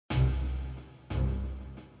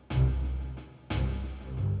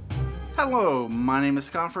Hello, my name is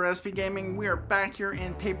Scott for SP Gaming. We are back here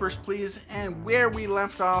in Papers, Please, and where we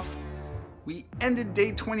left off, we ended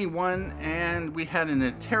day 21 and we had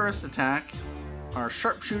a terrorist attack. Our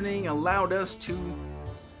sharpshooting allowed us to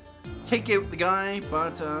take out the guy,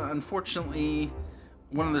 but unfortunately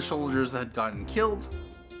one of the soldiers had gotten killed.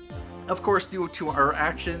 Of course, due to our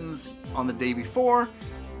actions on the day before,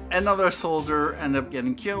 another soldier ended up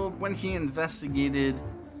getting killed when he investigated,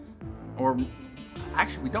 or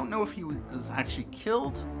actually we don't know if he was actually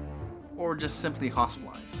killed or just simply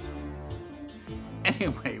hospitalized.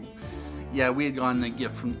 Anyway, yeah, we had gotten a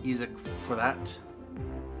gift from EZIC for that.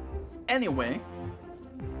 Anyway,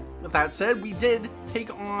 with that said, we did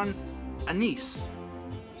take on a niece.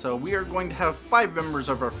 So we are going to have 5 members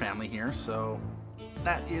of our family here, so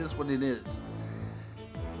that is what it is.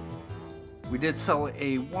 We did sell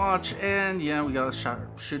a watch, and yeah, we got a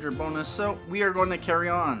sharpshooter bonus, so we are going to carry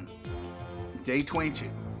on. Day 22.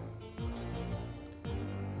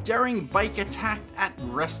 Daring bike attack at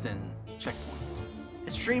Greston checkpoint.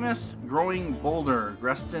 Extremist growing boulder,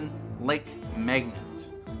 Greston Lake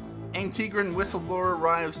Magnet. Antigran whistleblower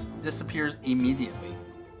arrives, disappears immediately.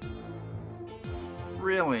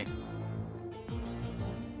 Really?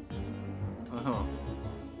 Oh.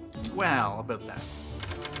 Well, about that.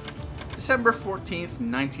 December 14th,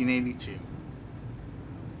 1982.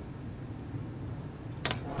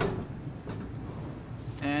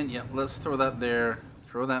 And yeah, let's throw that there.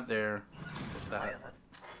 Throw that there. That.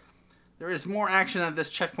 There is more action at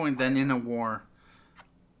this checkpoint than in a war.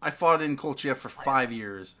 I fought in Kolchia for 5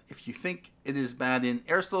 years. If you think it is bad in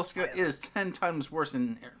Arstotzka, it is 10 times worse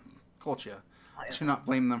in Kolchia. Do not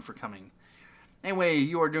blame them for coming. Anyway,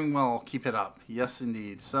 you are doing well. Keep it up. Yes,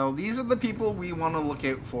 indeed. So these are the people we want to look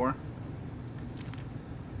out for.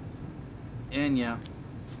 And yeah.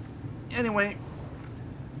 Anyway,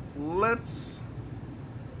 let's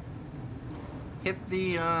hit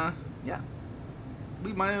the, yeah.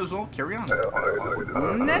 We might as well carry on.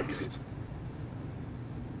 Next.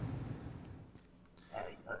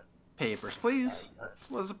 Papers, please.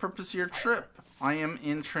 What is the purpose of your trip? I am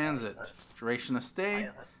in transit. Duration of stay,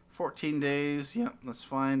 14 days. Yep, that's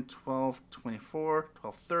fine. 12:24,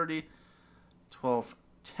 12:30,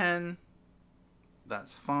 12:10.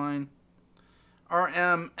 That's fine.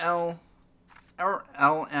 RLMV8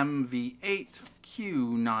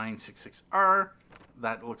 Q966R.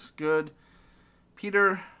 That looks good.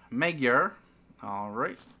 Peter Magyar. All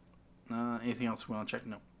right. Anything else we want to check?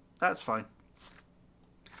 No, that's fine.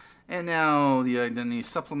 And now the identity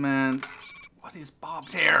supplement. What is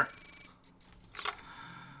Bob's hair?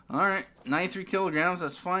 Alright, 93 kilograms,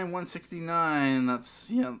 that's fine. 169,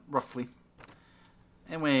 that's, yeah, roughly.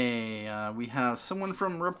 Anyway, we have someone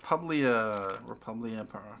from Republia.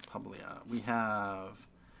 We have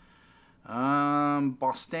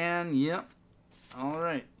Boston, yep.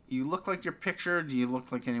 Alright, you look like your picture. Do you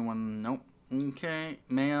look like anyone? Nope. Okay,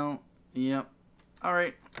 male, yep.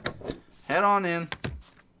 Alright, head on in.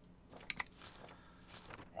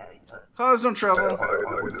 Cause no trouble.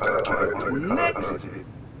 Next.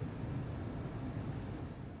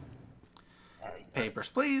 Papers,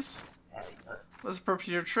 please. What's the purpose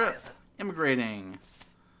of your trip? Immigrating.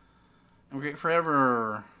 Immigrate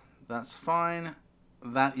forever. That's fine.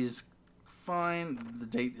 That is fine. The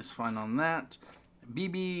date is fine on that.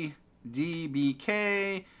 BBDBK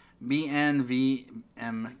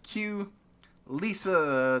BNVMQ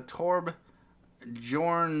Lisa Torb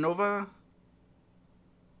Jornova.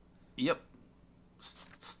 Yep.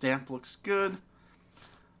 Stamp looks good.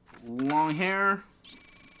 Long hair.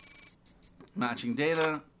 Matching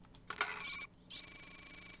data.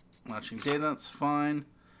 Matching data, that's fine.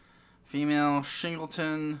 Female,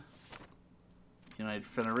 Shingleton. United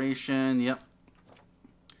Federation, yep.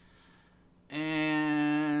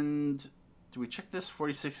 And do we check this?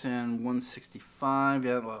 46 and 165.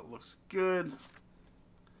 Yeah, that looks good.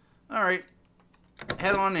 Alright.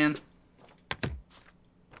 Head on in.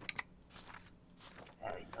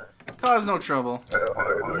 Cause no trouble.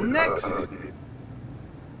 Next.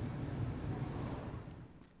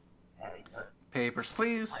 Papers,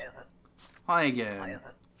 please. Hi again.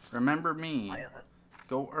 Remember me.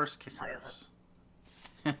 Go Earth Kickers.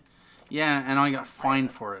 Yeah, and I got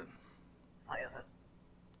fined for it.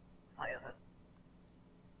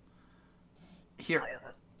 Here.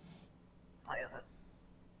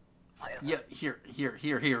 Yeah, here.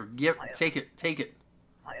 Take it.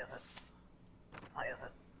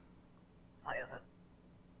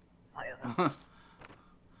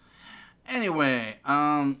 Anyway,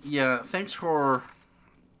 yeah, thanks for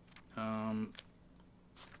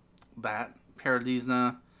that.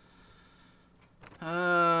 Paradisna.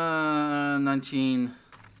 19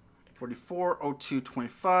 44, 02,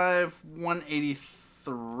 25,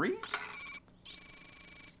 183.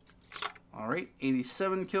 All right,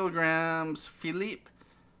 87 kilograms. Philippe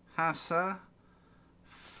Hassa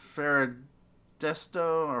Fardesto.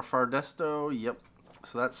 Yep.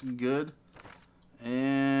 So that's good.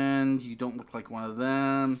 And you don't look like one of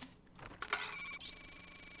them.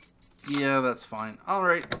 Yeah, that's fine. All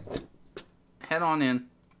right. Head on in.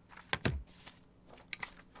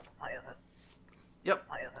 Yep.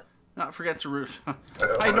 Not forget to root.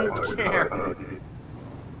 I don't care.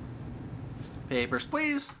 Papers,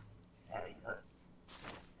 please.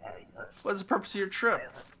 What's the purpose of your trip?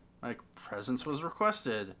 My presence was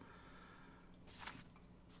requested.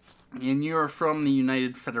 And you're from the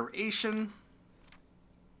United Federation.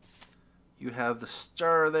 You have the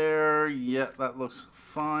star there. Yeah, that looks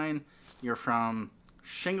fine. You're from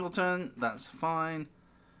Shingleton. That's fine.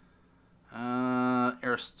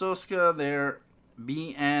 Aristoska there.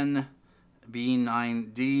 BN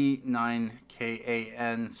B9D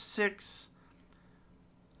 9KAN 6.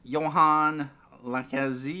 Johan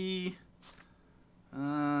Lakazi.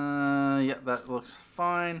 Yeah, that looks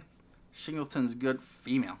fine. Shingleton's good.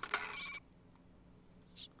 Female.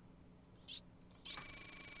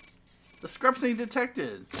 Discrepancy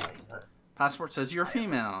detected. Passport says you're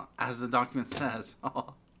female, as the document says.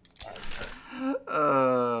 Oh.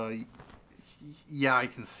 Yeah, I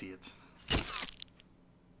can see it.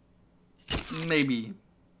 Maybe.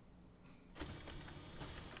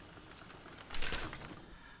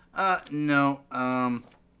 No.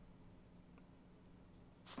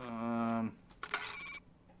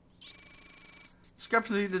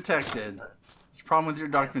 Discrepancy detected. There's a problem with your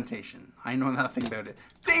documentation. I know nothing about it.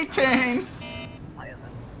 Detain!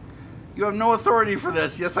 You have no authority for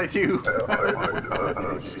this. Yes, I do.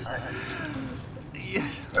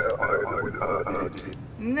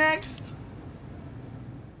 Next.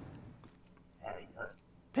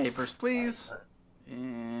 Papers, please.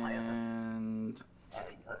 And for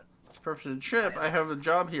the purpose of the trip, I have a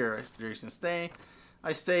job here. Duration stay.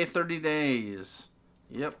 I stay 30 days.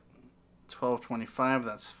 Yep. 1225,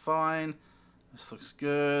 that's fine. This looks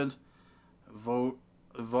good.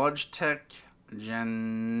 Vojtek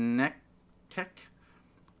Janekek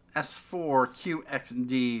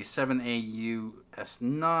S4QXD 7AU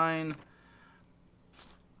S9.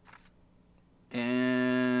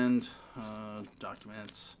 And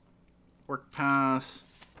documents. Work pass.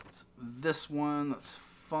 It's this one. That's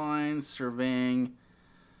fine. Surveying.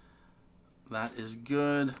 That is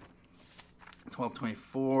good.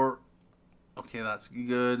 1224. Okay, that's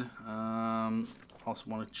good. Also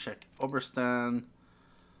want to check Oberstan.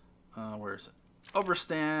 Where is it?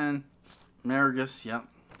 Oberstan. Marigus, yep.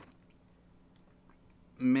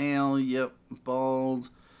 Male, yep. Bald.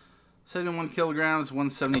 71 kilograms,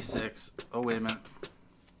 176. Oh, wait a minute.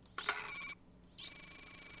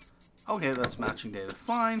 Okay, that's matching data.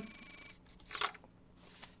 Fine.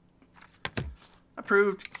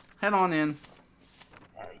 Approved. Head on in.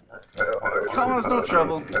 Cause no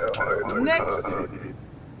trouble. Next.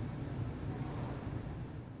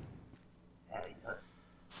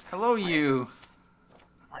 Hello, you.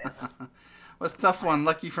 What's the tough one?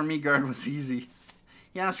 Lucky for me, guard was easy.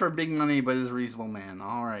 He asked for big money, but is a reasonable man.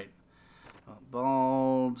 All right.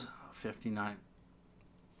 Bald. 59.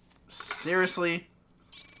 Seriously?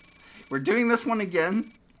 We're doing this one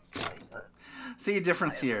again? See a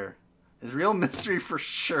difference here. Is real mystery for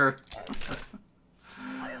sure.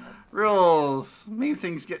 Rules. Maybe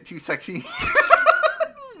things get too sexy.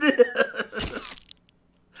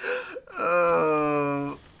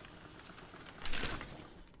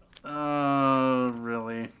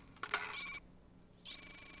 Really?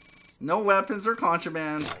 No weapons or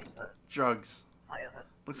contraband. Drugs.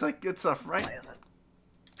 Looks like good stuff, right?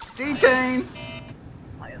 Detain!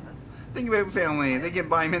 Think about family. They can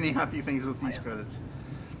buy many happy things with these credits.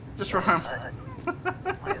 Just remember.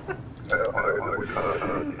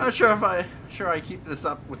 Not sure if I keep this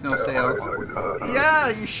up with no sales. Yeah,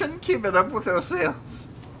 you shouldn't keep it up with no sales.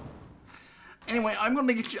 Anyway, I'm going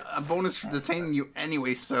to get you a bonus for detaining you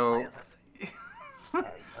anyway, so...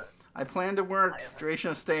 I plan to work.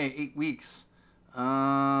 Duration of stay, 8 weeks.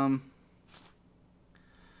 Ronick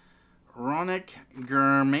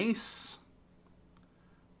Germace.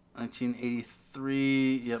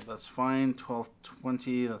 1983. Yep, that's fine.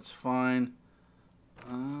 1220. That's fine.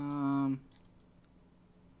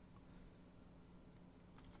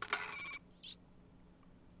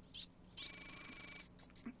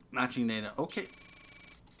 Matching data. Okay.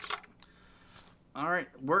 All right.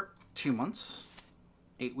 Work 2 months.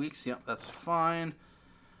 8 weeks. Yep, that's fine.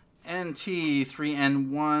 NT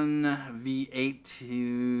 3N1 V8 to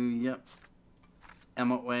yep.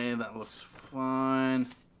 MOA, that looks fine.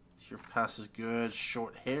 Your pass is good.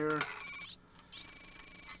 Short hair.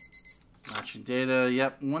 Matching data.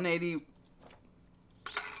 Yep, 180.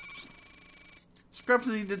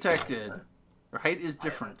 Discrepancy detected. Her height is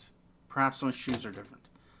different. Perhaps my shoes are different.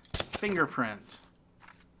 Fingerprint.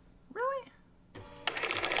 Really?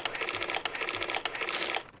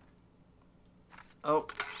 Oh.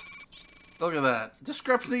 Look at that.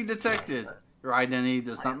 Discrepancy detected. Your identity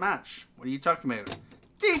does not match. What are you talking about?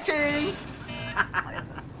 Dating!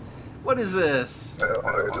 What is this?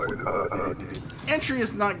 Entry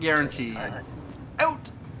is not guaranteed.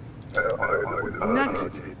 Out!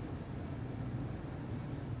 Next.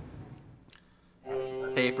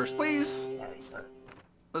 Papers, please.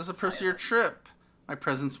 Let's approach your trip. My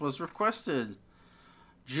presence was requested.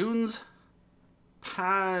 June's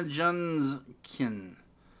Pajanskin.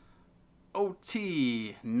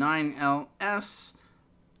 OT 9LS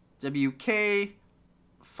WK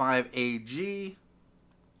 5AG.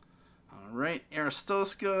 Alright,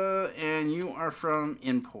 Aristoska, and you are from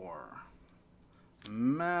Impor.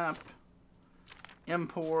 Map.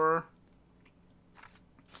 Impor.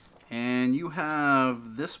 And you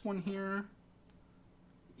have this one here.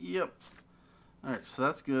 Yep. Alright, so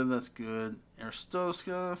that's good, that's good.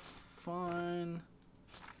 Aristoska, fine.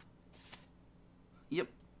 Yep.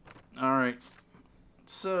 Alright.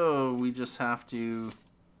 So, we just have to...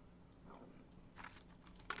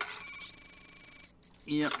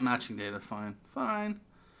 Yep, matching data, fine. Fine.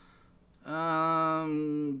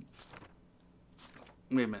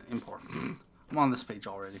 Wait a minute, import. I'm on this page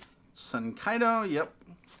already. Sun Kaido, yep.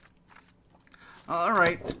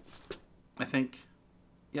 Alright. I think.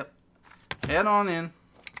 Yep. Head on in.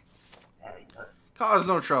 Cause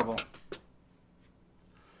no trouble.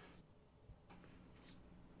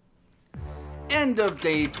 End of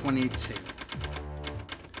day 22.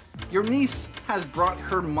 Your niece has brought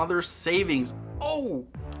her mother's savings. Oh,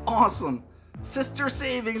 awesome. Sister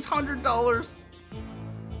savings, $100.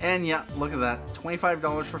 And yeah, look at that.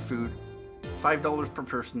 $25 for food. $5 per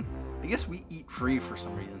person. I guess we eat free for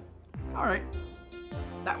some reason. Alright.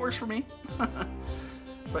 That works for me.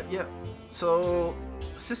 But yeah, so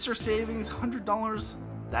sister savings, $100.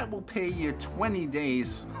 That will pay you 20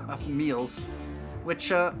 days of meals.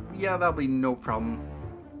 Which, yeah, that'll be no problem.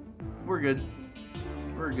 We're good.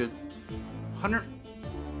 We're good. 100.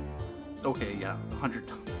 Okay, yeah, 100.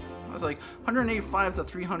 I was like 185 to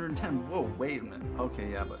 310. Whoa, wait a minute.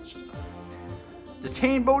 Okay, yeah, but it's just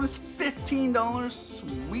detain bonus $15.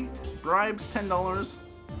 Sweet. Bribes $10.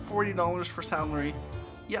 $40 for salary.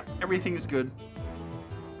 Yep, everything is good.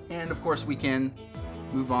 And of course, we can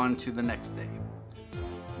move on to the next day.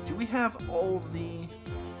 Do we have all of the?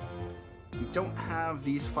 We don't have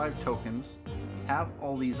these 5 tokens. We have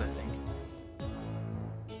all these, I think.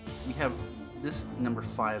 We have this number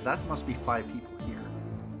 5. That must be 5 people here.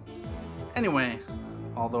 Anyway,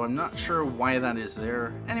 although I'm not sure why that is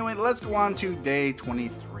there. Anyway, let's go on to day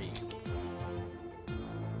 23.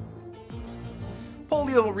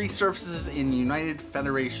 Polio resurfaces in United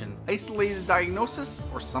Federation. Isolated diagnosis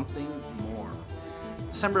or something more.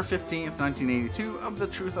 December 15th, 1982, of the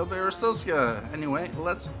truth of Aristoska. Anyway,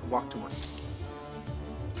 let's walk to work.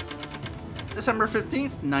 December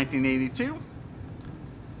 15th, 1982.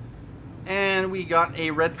 And we got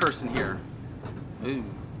a red person here. Ooh.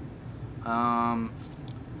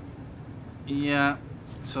 Yeah.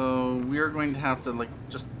 So we're going to have to, like,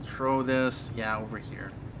 just throw this, yeah, over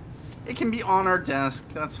here. It can be on our desk.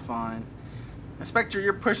 That's fine. Inspector,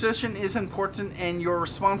 your position is important and your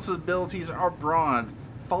responsibilities are broad.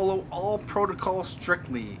 Follow all protocols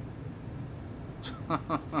strictly.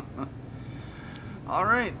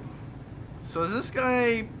 Alright. So is this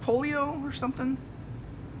guy Polio or something?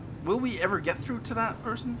 Will we ever get through to that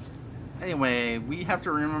person? Anyway, we have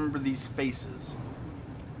to remember these faces.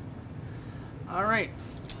 Alright.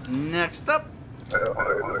 Next up.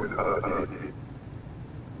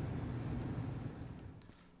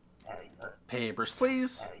 Papers,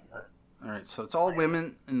 please. Alright, so it's all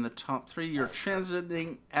women in the top 3. You're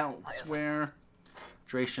transiting elsewhere.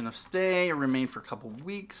 Duration of stay. Remain for a couple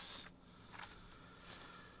weeks.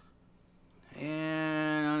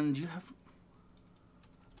 And you have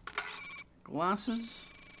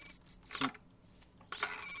glasses.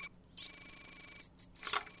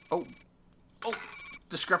 Oh. Oh.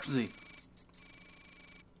 Discrepancy.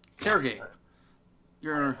 Interrogate.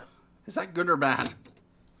 Is that good or bad?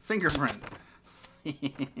 Fingerprint.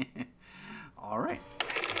 Alright.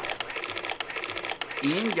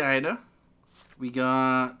 Ian Gaida. We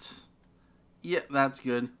got... Yeah, that's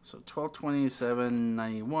good. So 1227,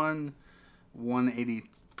 91,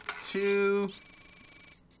 182.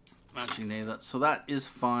 Matching data. So that is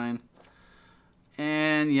fine.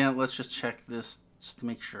 And yeah, let's just check this just to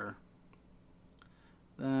make sure.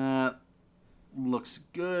 That looks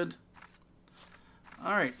good.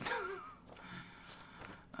 All right.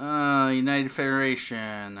 United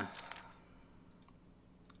Federation.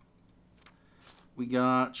 We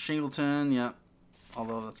got Shingleton, yep.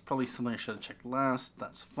 Although that's probably something I should have checked last.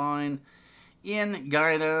 That's fine. Ian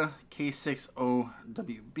Gaida,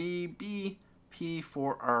 K6OWB,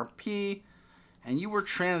 BP4RP. And you were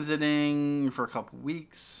transiting for a couple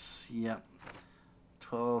weeks. Yep.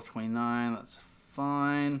 1229, that's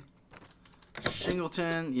fine.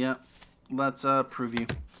 Shingleton, yep. Let's prove you.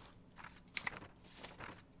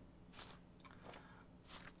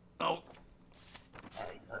 Oh.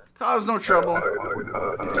 Cause no trouble.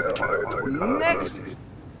 Next.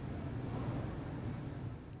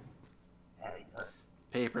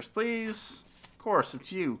 Papers, please. Of course,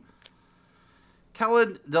 it's you.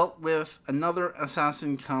 Khaled dealt with another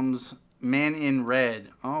assassin comes man in red.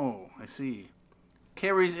 Oh, I see.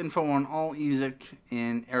 Carries info on all EZIC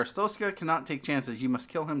in Aristoska. Cannot take chances. You must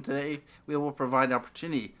kill him today. We will provide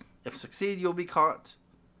opportunity. If succeed, you'll be caught.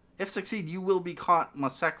 If succeed, you will be caught.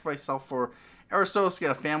 Must sacrifice self for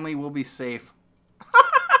Aristoska. Family will be safe.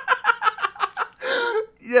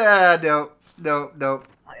 Yeah, no.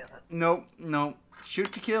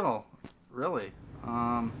 Shoot to kill. Really.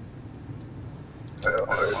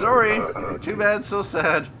 Sorry. Too bad, so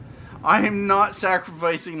sad. I am not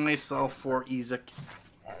sacrificing myself for EZIC.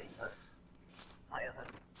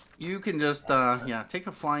 You can just, yeah, take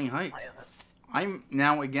a flying hike. I'm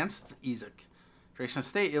now against EZIC. Duration of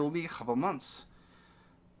stay, it'll be a couple months.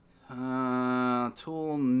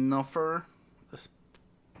 Tool Nuffer. This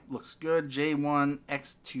looks good.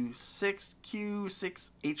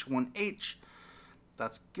 J1X26Q6H1H.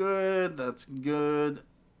 That's good. That's good.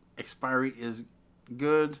 Expiry is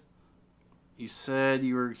good. You said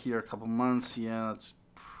you were here a couple months. Yeah, that's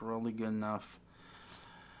probably good enough.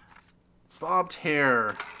 Bobbed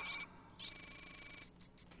hair.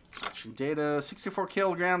 Matching data. 64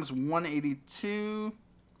 kilograms, 182.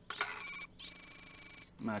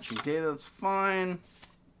 Matching data, that's fine.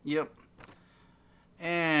 Yep.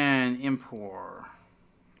 And Impor.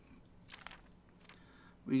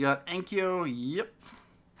 We got Enkyo. Yep.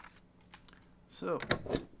 So,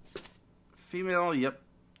 female. Yep.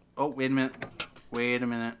 Oh, wait a minute. Wait a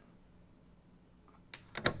minute.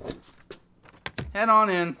 Head on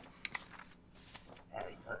in.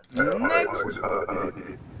 Next.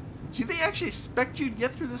 Do they actually expect you to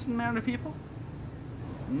get through this amount of people?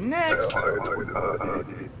 Next. Because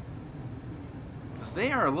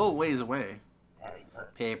they are a little ways away.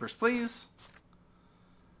 Papers, please.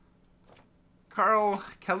 Carl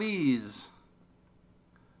Calise.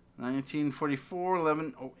 1944,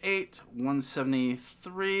 1108,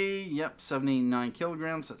 173, yep, 79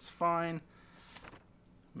 kilograms, that's fine.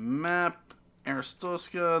 Map,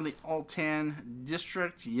 Aristoska, the Altan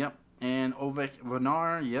District, yep, and Ovek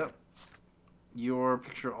Vonar, yep. Your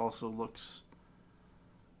picture also looks,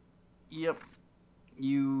 yep,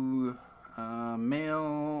 you,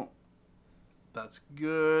 male, that's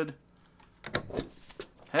good.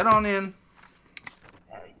 Head on in.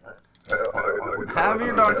 Have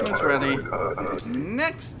your documents ready.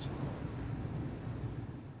 Next.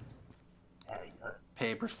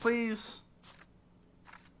 Papers, please.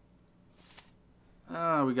 We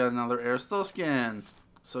got another Aristoscan.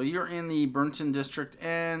 So you're in the Burnton District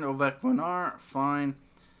and Ovek Vonar. Fine.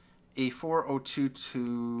 A402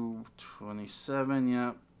 to 27.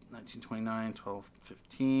 Yep. 1929,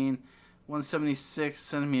 1215. 176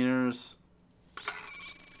 centimeters.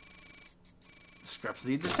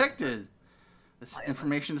 Discrepancy detected. This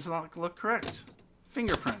information does not look correct.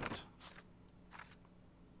 Fingerprint.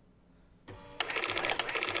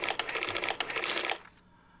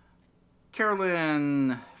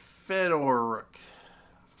 Carolyn Fedoruk.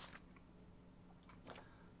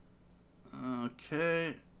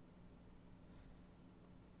 Okay.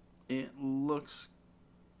 It looks...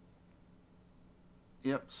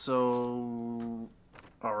 Yep, so...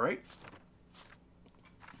 Alright.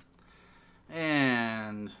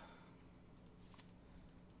 And...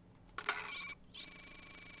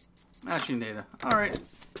 Matching data. Alright.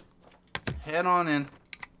 Head on in.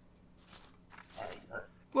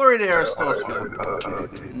 Glory to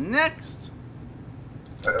Aristoska. Next.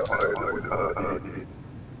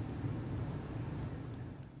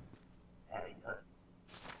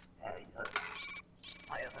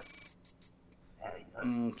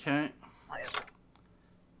 Okay.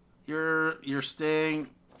 You're staying.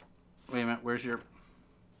 Wait a minute. Where's your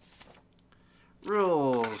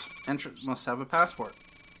rules? Entrant must have a passport.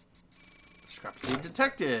 Discrepancy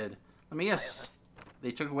detected. Let me guess.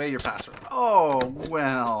 They took away your password. Oh,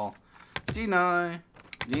 well. Deny.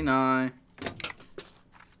 Deny.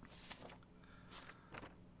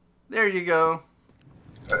 There you go.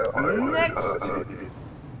 Next.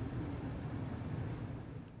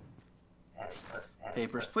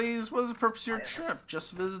 Papers, please. What is the purpose of your trip?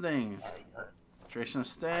 Just visiting. Duration of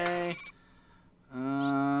stay.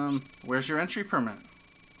 Where's your entry permit?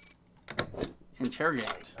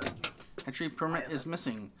 Interrogate. Entry permit is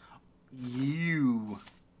missing. You.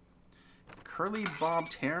 Curly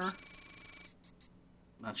bobbed hair.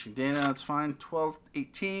 Matching data, that's fine. 12,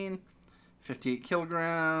 18. 58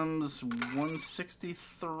 kilograms.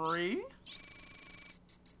 163.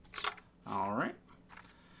 Alright.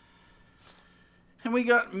 And we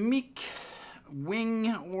got Meek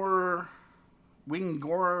Wing or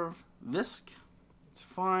Wingorov Visk. It's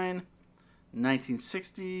fine.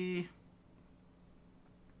 1960.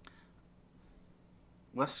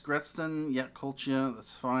 West Gretzton, Kolchia,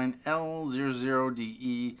 that's fine.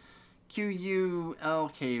 L00DE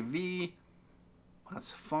QULKV.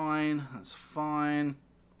 That's fine. That's fine.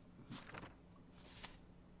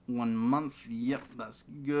 1 month. Yep, that's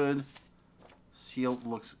good. Seal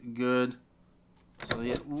looks good. So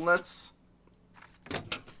yeah, let's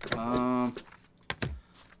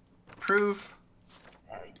proof.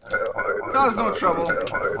 Cause no trouble.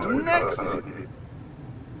 Next.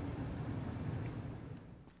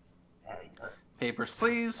 Papers,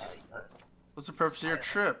 please. What's the purpose of your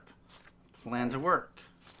trip? Plan to work.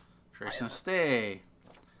 Duration of stay.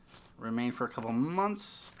 Remain for a couple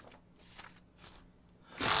months.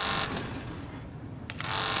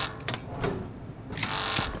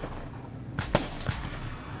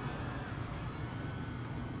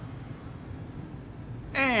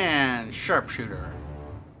 And sharpshooter.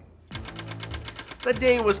 The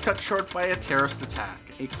day was cut short by a terrorist attack.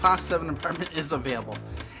 A Class 7 apartment is available.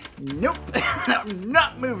 Nope, I'm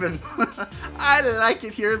not moving. I like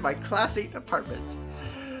it here in my Class 8 apartment.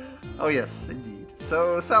 Oh yes, indeed.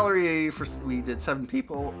 So salary for we did 7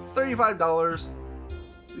 people, $35.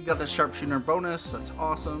 We got the sharpshooter bonus. That's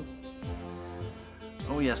awesome.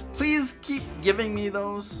 Oh yes, please keep giving me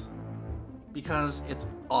those because it's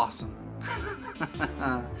awesome.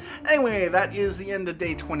 Anyway, that is the end of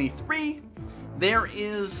day 23. There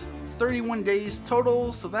is 31 days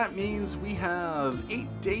total, so that means we have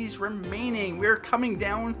 8 days remaining. We're coming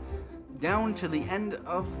down to the end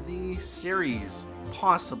of the series,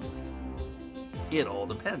 possibly. It all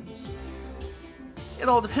depends. It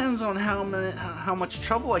all depends on how much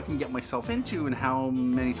trouble I can get myself into and how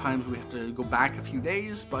many times we have to go back a few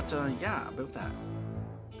days, but yeah, about that.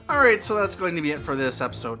 Alright, so that's going to be it for this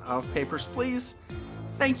episode of Papers, Please.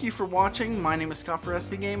 Thank you for watching. My name is Scott for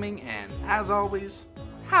SB Gaming, and as always,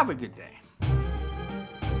 have a good day.